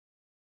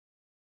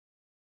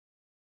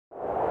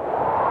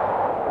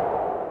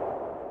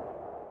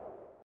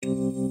Hello,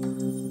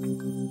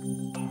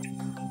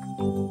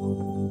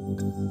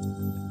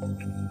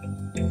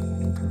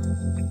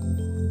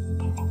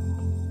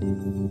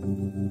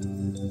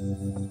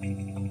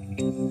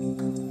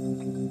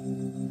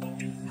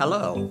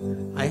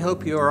 I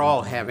hope you are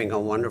all having a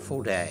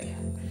wonderful day.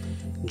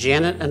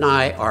 Janet and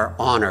I are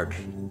honored,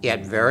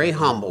 yet very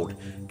humbled,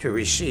 to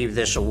receive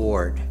this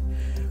award.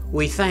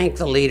 We thank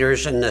the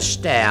leaders and the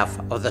staff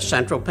of the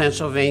Central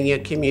Pennsylvania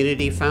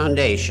Community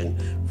Foundation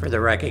for the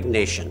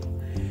recognition.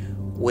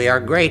 We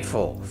are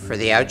grateful for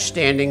the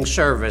outstanding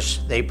service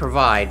they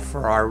provide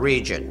for our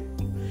region.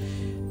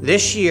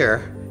 This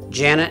year,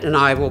 Janet and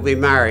I will be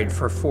married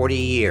for 40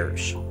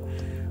 years.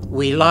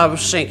 We love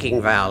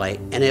Sinking Valley,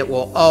 and it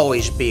will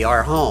always be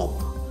our home.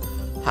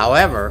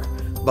 However,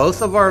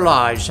 both of our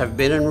lives have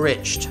been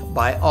enriched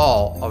by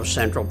all of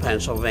Central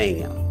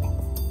Pennsylvania.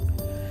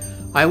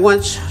 I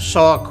once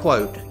saw a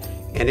quote,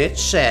 and it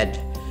said,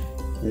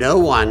 "No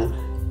one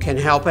can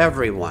help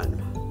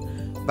everyone,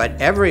 but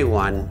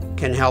everyone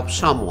can help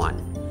someone."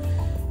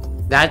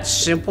 That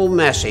simple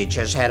message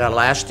has had a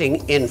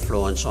lasting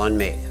influence on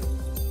me.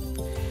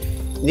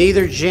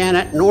 Neither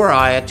Janet nor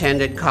I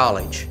attended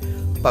college,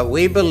 but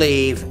we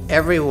believe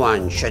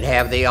everyone should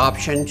have the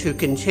option to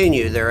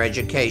continue their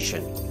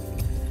education.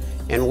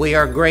 And we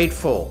are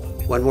grateful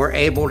when we're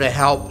able to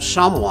help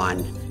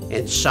someone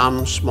in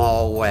some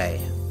small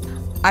way.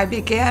 I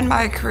began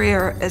my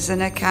career as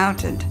an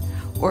accountant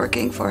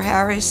working for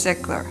Harry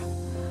Sickler.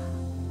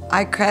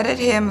 I credit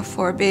him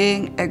for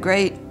being a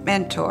great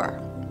mentor.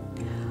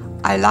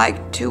 I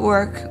liked to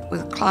work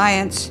with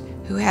clients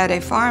who had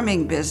a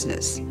farming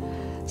business.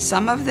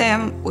 Some of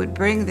them would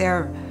bring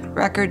their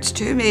records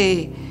to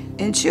me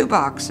in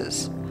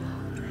shoeboxes.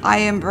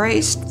 I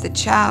embraced the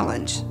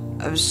challenge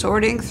of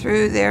sorting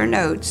through their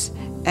notes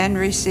and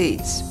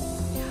receipts.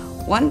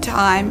 One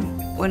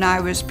time, when I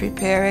was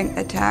preparing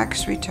a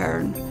tax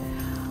return,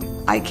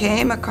 I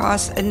came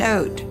across a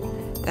note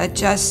that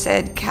just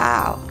said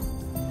cow.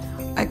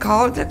 I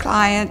called the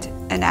client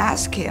and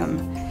asked him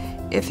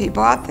if he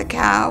bought the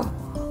cow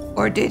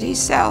or did he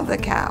sell the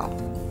cow.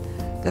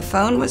 The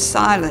phone was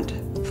silent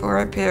for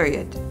a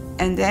period,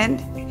 and then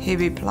he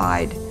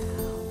replied,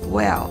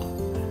 "Well,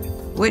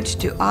 which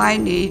do I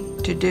need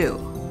to do?"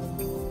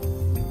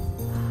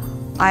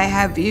 I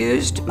have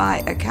used my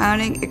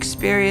accounting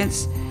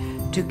experience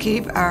to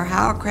keep our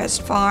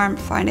Howcrest Farm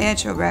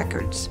financial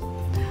records.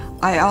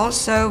 I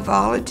also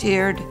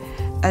volunteered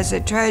as a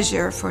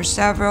treasurer for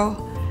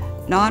several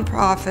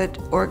nonprofit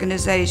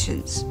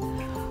organizations,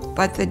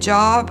 but the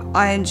job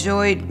I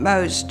enjoyed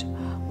most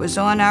was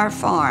on our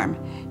farm,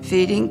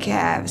 feeding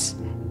calves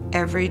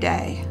every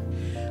day.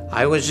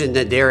 I was in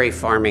the dairy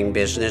farming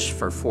business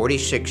for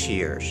 46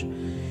 years.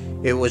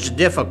 It was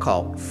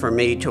difficult for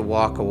me to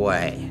walk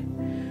away.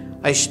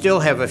 I still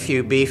have a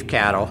few beef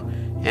cattle,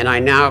 and I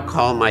now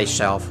call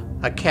myself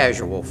a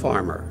casual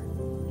farmer.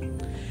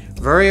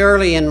 Very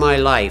early in my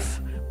life,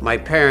 my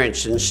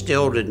parents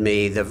instilled in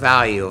me the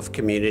value of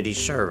community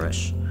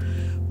service.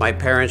 My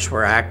parents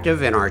were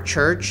active in our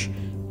church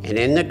and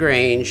in the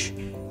Grange,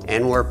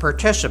 and were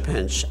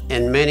participants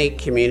in many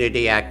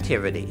community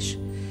activities.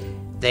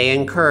 They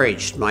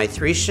encouraged my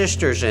three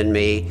sisters and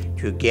me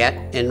to get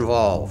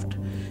involved.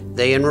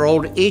 They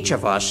enrolled each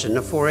of us in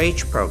the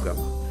 4-H program.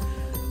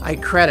 I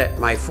credit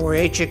my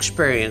 4-H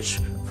experience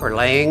for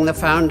laying the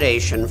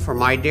foundation for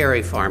my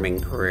dairy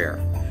farming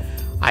career.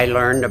 I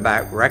learned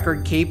about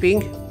record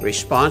keeping,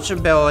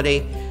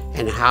 responsibility,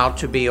 and how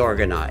to be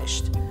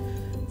organized.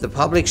 The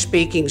public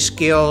speaking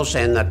skills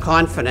and the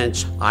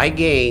confidence I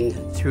gained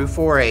through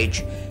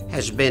 4-H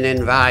has been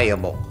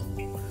invaluable.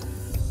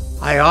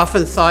 I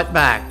often thought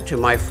back to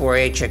my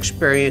 4-H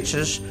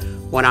experiences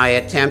when I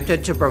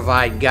attempted to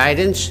provide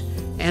guidance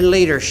and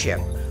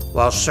leadership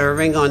while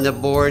serving on the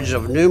boards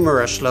of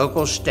numerous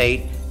local,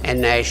 state,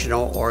 and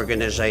national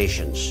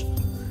organizations.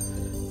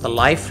 The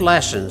life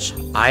lessons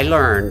I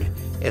learned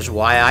is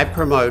why I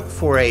promote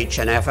 4-H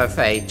and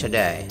FFA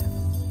today.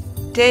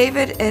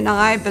 David and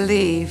I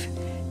believe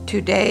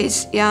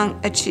today's young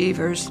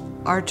achievers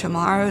are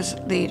tomorrow's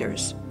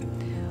leaders.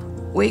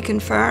 We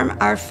confirm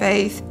our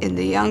faith in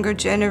the younger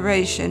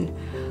generation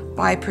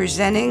by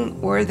presenting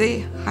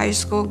worthy high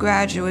school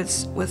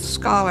graduates with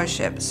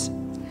scholarships.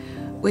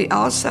 We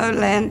also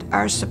lend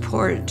our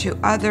support to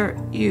other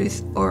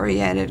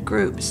youth-oriented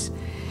groups,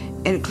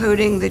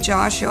 including the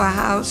Joshua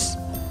House,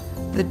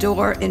 the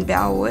Door in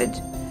Bellwood,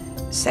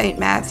 St.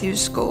 Matthew's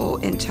School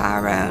in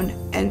Tyrone,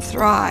 and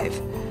Thrive,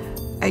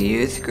 a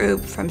youth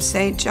group from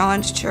St.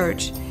 John's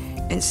Church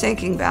in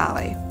Sinking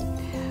Valley.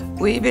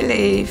 We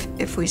believe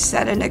if we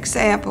set an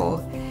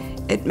example,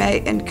 it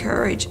may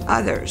encourage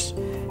others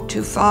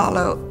to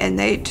follow, and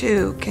they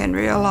too can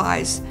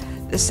realize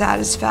the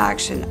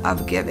satisfaction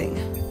of giving.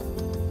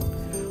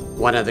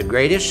 One of the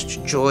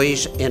greatest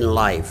joys in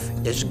life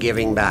is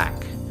giving back.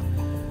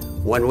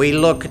 When we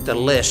look at the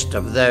list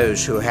of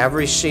those who have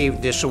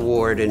received this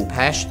award in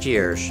past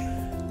years,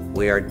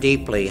 we are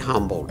deeply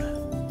humbled.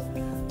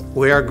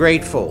 We are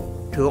grateful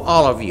to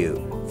all of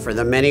you for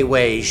the many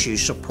ways you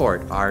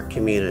support our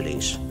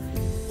communities.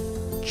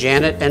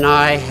 Janet and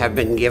I have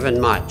been given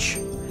much.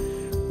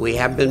 We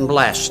have been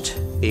blessed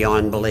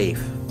beyond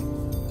belief.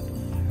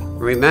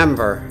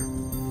 Remember,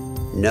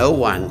 no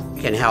one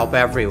can help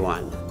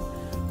everyone,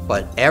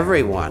 but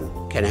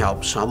everyone can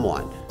help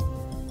someone.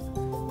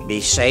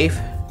 Be safe,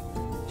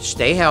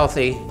 stay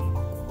healthy,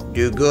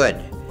 do good,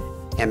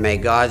 and may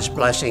God's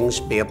blessings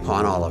be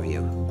upon all of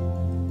you.